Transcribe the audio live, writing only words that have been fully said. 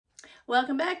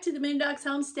Welcome back to the Moondog's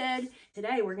Homestead.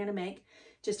 Today we're going to make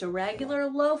just a regular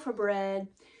loaf of bread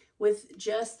with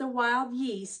just the wild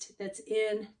yeast that's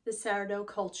in the sourdough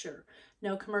culture.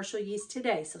 No commercial yeast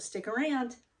today, so stick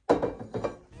around.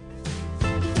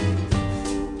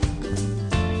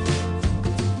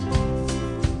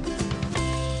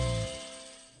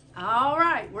 All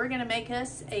right, we're going to make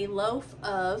us a loaf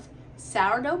of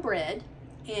sourdough bread,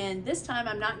 and this time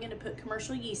I'm not going to put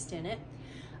commercial yeast in it.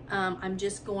 I'm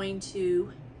just going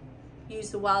to use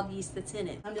the wild yeast that's in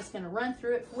it. I'm just going to run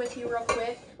through it with you real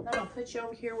quick. Then I'll put you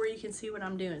over here where you can see what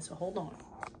I'm doing, so hold on.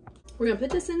 We're going to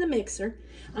put this in the mixer.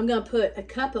 I'm going to put a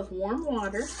cup of warm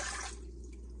water.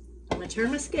 I'm going to turn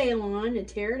my scale on and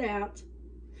tear it out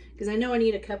because I know I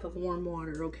need a cup of warm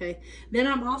water, okay? Then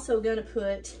I'm also going to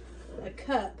put a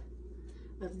cup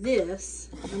of this.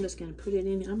 I'm just going to put it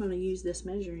in. I'm going to use this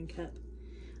measuring cup.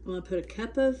 I'm going to put a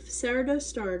cup of sourdough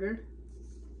starter,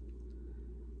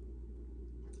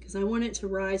 I want it to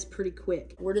rise pretty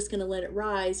quick. We're just gonna let it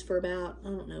rise for about, I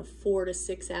don't know, 4 to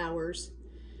 6 hours,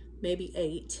 maybe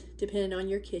 8, depending on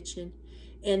your kitchen.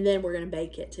 And then we're gonna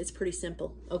bake it. It's pretty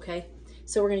simple, okay?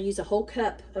 So we're gonna use a whole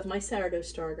cup of my sourdough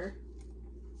starter.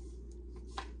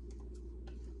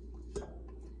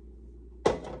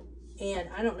 And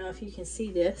I don't know if you can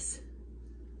see this.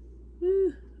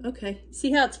 Ooh, okay,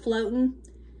 see how it's floating?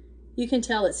 You can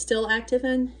tell it's still active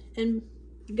and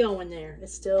going there.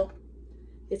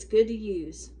 It's good to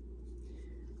use.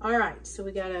 All right, so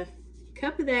we got a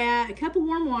cup of that, a cup of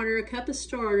warm water, a cup of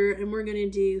starter, and we're gonna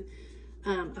do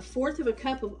 1/4 of a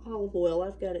cup of olive oil.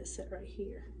 I've got it set right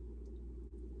here.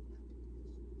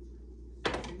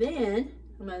 And then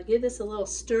I'm gonna give this a little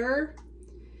stir,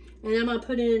 and I'm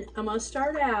gonna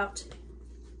start out,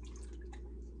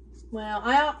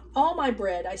 well, all my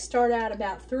bread, I start out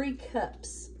about 3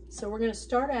 cups. So we're gonna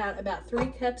start out about 3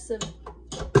 cups of,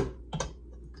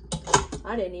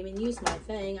 I didn't even use my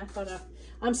thing.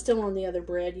 I'm still on the other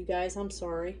bread, you guys. I'm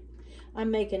sorry.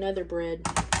 I'm making other bread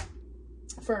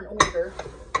for an order.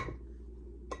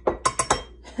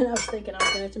 And I was thinking I was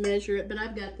going to have to measure it, but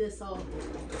I've got this all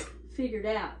figured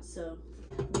out. So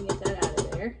let me get that out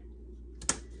of there.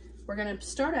 We're going to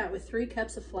start out with 3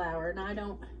 cups of flour. And I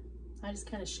just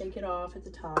kind of shake it off at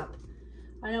the top.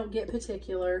 I don't get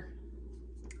particular.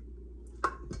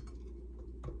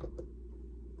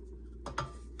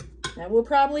 Now we'll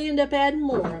probably end up adding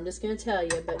more, I'm just going to tell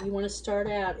you, but you want to start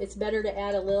out, it's better to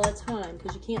add a little at a time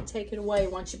because you can't take it away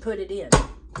once you put it in,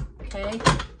 okay?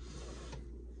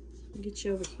 I'll get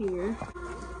you over here.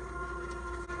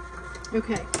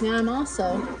 Okay, now I'm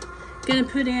also going to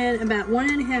put in about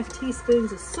 1½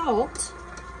 teaspoons of salt.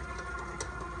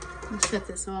 Let's shut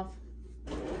this off.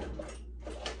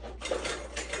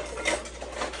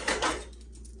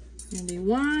 And do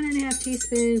 1½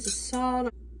 teaspoons of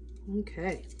salt.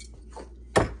 Okay.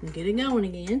 And get it going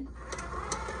again.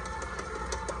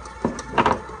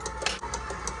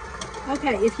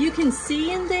 Okay, if you can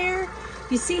see in there,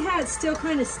 you see how it's still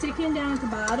kind of sticking down at the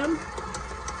bottom?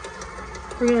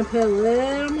 We're gonna put a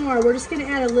little more. We're just gonna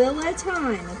add a little at a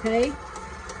time, okay?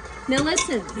 Now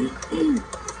listen,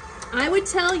 I would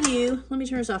tell you, let me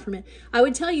turn this off for a minute. I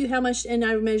would tell you how much, and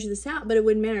I would measure this out, but it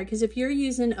wouldn't matter because if you're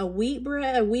using a wheat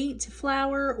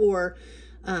flour or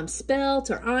spelt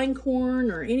or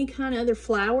einkorn or any kind of other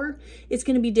flour, it's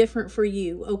going to be different for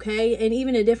you, okay? And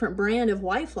even a different brand of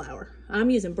white flour.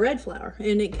 I'm using bread flour,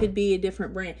 and it could be a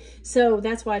different brand. So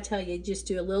that's why I tell you, just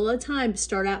do a little at a time.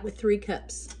 Start out with 3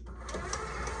 cups.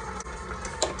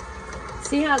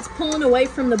 See how it's pulling away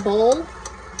from the bowl?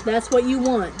 That's what you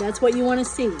want. That's what you want to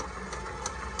see.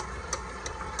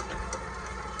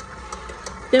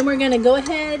 Then we're going to go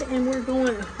ahead and we're going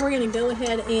to go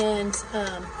ahead and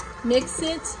mix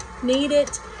it, knead it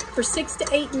for 6 to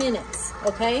 8 minutes,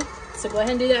 okay? So go ahead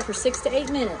and do that for 6 to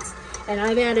 8 minutes. And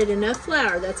I've added enough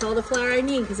flour. That's all the flour I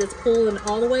need because it's pulling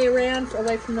all the way around,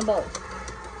 away from the bowl.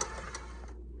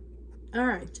 All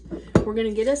right, we're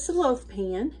gonna get us a loaf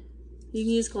pan. You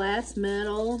can use glass,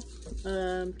 metal,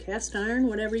 cast iron,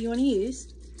 whatever you wanna use.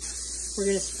 We're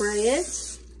gonna spray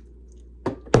it,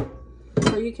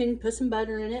 or you can put some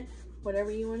butter in it, whatever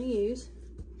you wanna use.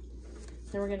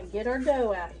 Then we're going to get our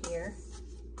dough out here.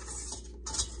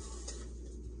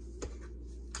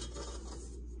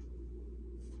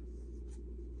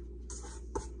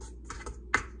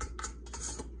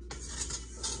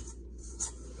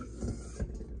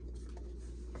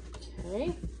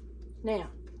 Okay. Now,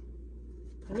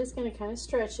 I'm just going to kind of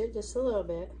stretch it just a little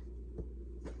bit.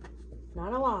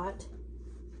 Not a lot.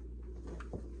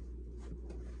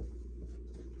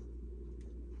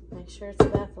 Make sure it's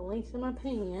about the length of my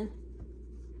pan.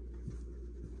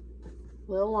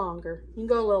 A little longer. You can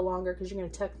go a little longer because you're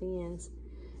going to tuck the ends.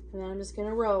 And then I'm just going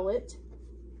to roll it.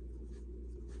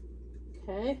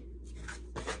 Okay.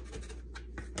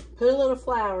 Put a little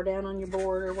flour down on your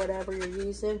board or whatever you're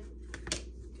using,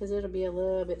 because it'll be a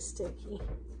little bit sticky.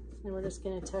 And we're just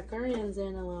going to tuck our ends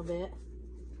in a little bit.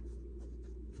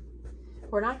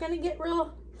 We're not going to get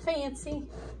real fancy.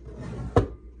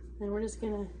 And we're just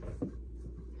going to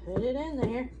put it in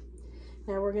there.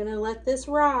 Now we're going to let this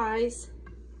rise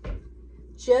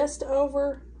just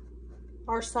over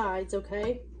our sides,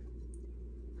 okay?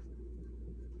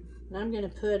 And I'm going to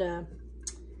put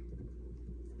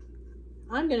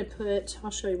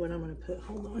I'll show you what I'm going to put.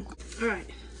 Hold on. All right.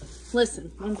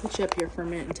 Listen, I'm going to put you up here for a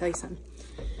minute and tell you something.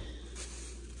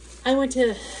 I went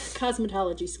to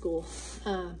cosmetology school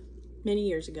many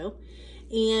years ago,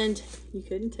 and you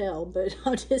couldn't tell, but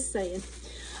I'm just saying.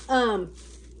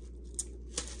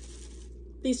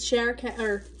 These shower cap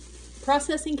or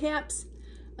processing caps,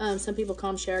 some people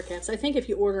call them shower caps. I think if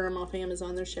you order them off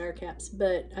Amazon, they're shower caps,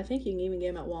 but I think you can even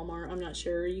get them at Walmart. I'm not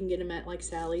sure. You can get them at like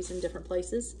Sally's and different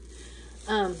places.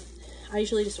 I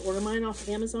usually just order mine off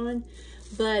Amazon,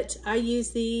 but I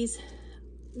use these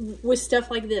with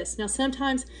stuff like this. Now,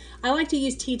 sometimes I like to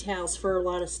use tea towels for a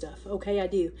lot of stuff. Okay, I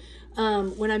do.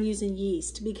 When I'm using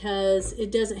yeast, because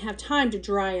it doesn't have time to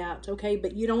dry out. Okay,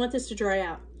 but you don't want this to dry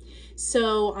out.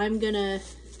 So I'm gonna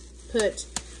put,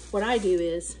 what I do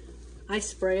is I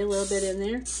spray a little bit in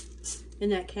there, in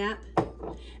that cap,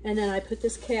 and then I put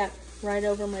this cap right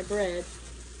over my bread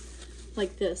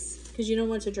like this, because you don't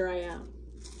want it to dry out.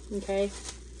 Okay,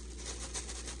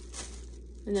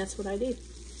 and that's what I do.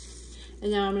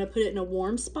 And now I'm going to put it in a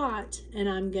warm spot, and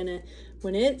I'm going to,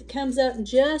 when it comes up and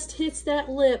just hits that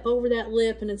lip, over that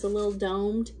lip, and it's a little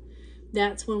domed,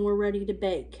 that's when we're ready to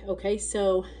bake. Okay,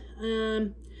 so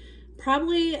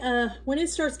probably when it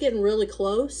starts getting really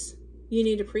close, you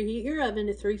need to preheat your oven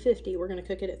to 350. We're going to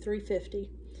cook it at 350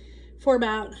 for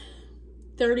about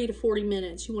 30 to 40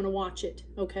 minutes. You want to watch it,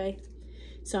 okay?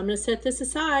 So I'm going to set this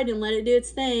aside and let it do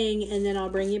its thing, and then I'll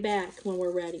bring you back when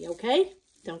we're ready, okay?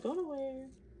 Don't go nowhere.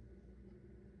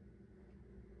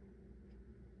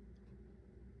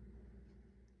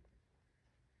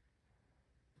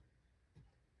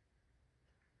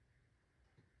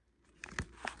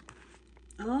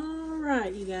 All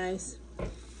right, you guys.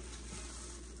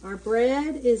 Our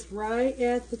bread is right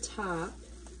at the top.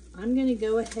 I'm going to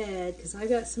go ahead, because I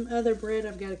got some other bread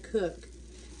I've got to cook.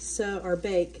 Or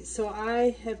bake. So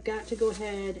I have got to go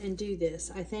ahead and do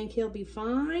this. I think he'll be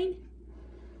fine.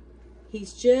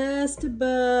 He's just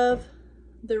above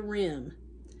the rim.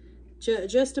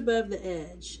 Just above the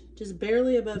edge. Just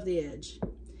barely above the edge.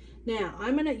 Now,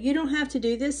 you don't have to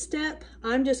do this step.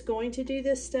 I'm just going to do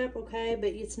this step, okay? But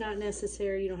it's not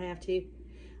necessary. You don't have to.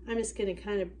 I'm just going to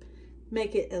kind of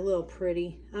make it a little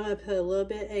pretty. I'm going to put a little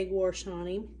bit of egg wash on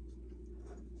him.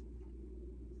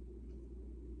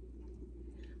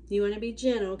 You want to be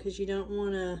gentle because you don't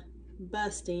want to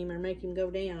bust him or make him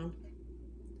go down.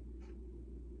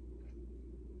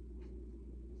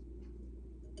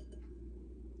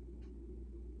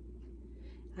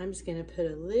 I'm just going to put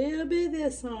a little bit of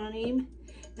this on him.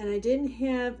 And I didn't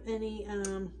have any,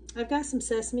 I've got some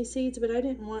sesame seeds, but I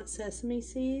didn't want sesame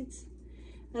seeds.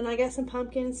 And I got some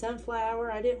pumpkin and sunflower.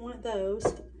 I didn't want those.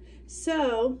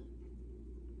 So,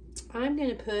 I'm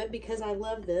going to put, because I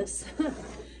love this,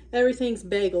 everything's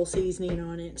bagel seasoning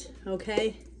on it,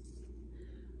 okay?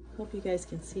 Hope you guys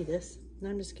can see this. And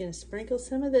I'm just going to sprinkle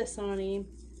some of this on him.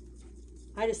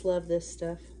 I just love this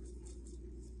stuff.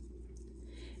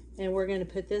 And we're going to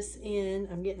put this in.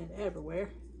 I'm getting it everywhere.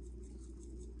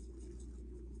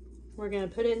 We're going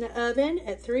to put it in the oven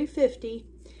at 350.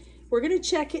 We're going to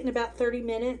check it in about 30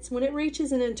 minutes. When it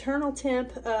reaches an internal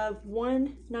temp of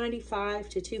 195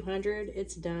 to 200,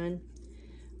 it's done.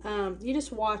 You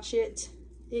just watch it.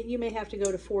 You may have to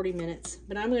go to 40 minutes,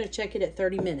 but I'm going to check it at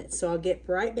 30 minutes, so I'll get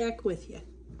right back with you.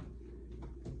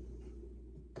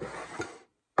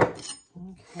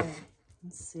 Okay,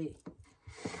 let's see.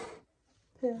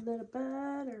 Put a little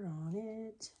butter on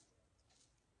it.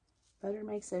 Butter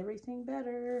makes everything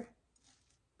better.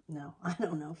 No, I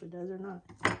don't know if it does or not.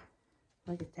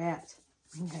 Look at that.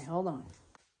 Okay, hold on.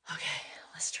 Okay,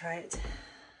 let's try it.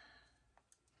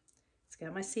 It's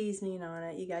got my seasoning on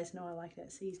it. You guys know I like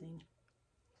that seasoning.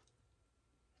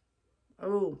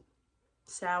 Oh,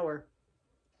 sour.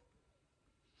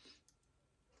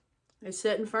 It's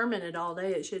sitting fermented all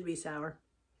day. It should be sour.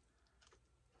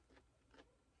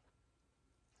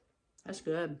 That's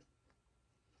good.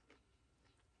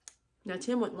 Now,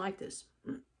 Tim wouldn't like this.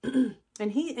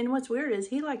 And what's weird is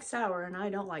he likes sour and I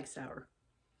don't like sour.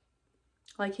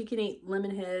 Like, he can eat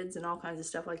lemon heads and all kinds of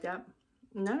stuff like that.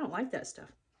 And I don't like that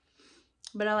stuff.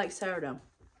 But I like sourdough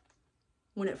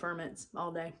when it ferments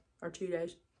all day or 2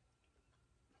 days.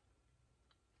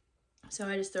 So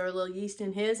I just throw a little yeast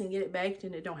in his and get it baked,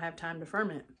 and it don't have time to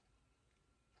ferment.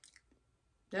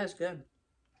 That's good.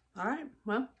 All right,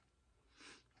 well,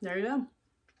 there you go.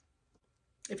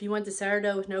 If you want the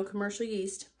sourdough with no commercial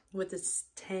yeast, with this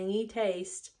tangy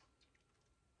taste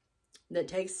that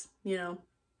takes, you know,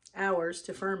 hours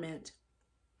to ferment,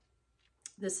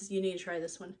 you need to try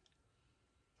this one.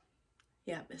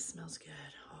 Yeah, it smells good.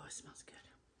 Oh, it smells good.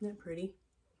 Isn't that pretty?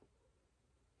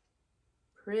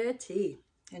 Pretty.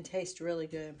 And tastes really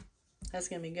good. That's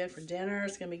going to be good for dinner.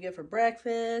 It's going to be good for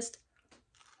breakfast.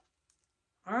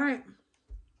 All right.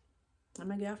 I'm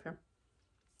going to get off here.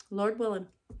 Lord willing.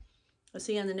 I'll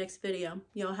see you on the next video.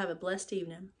 Y'all have a blessed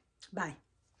evening. Bye.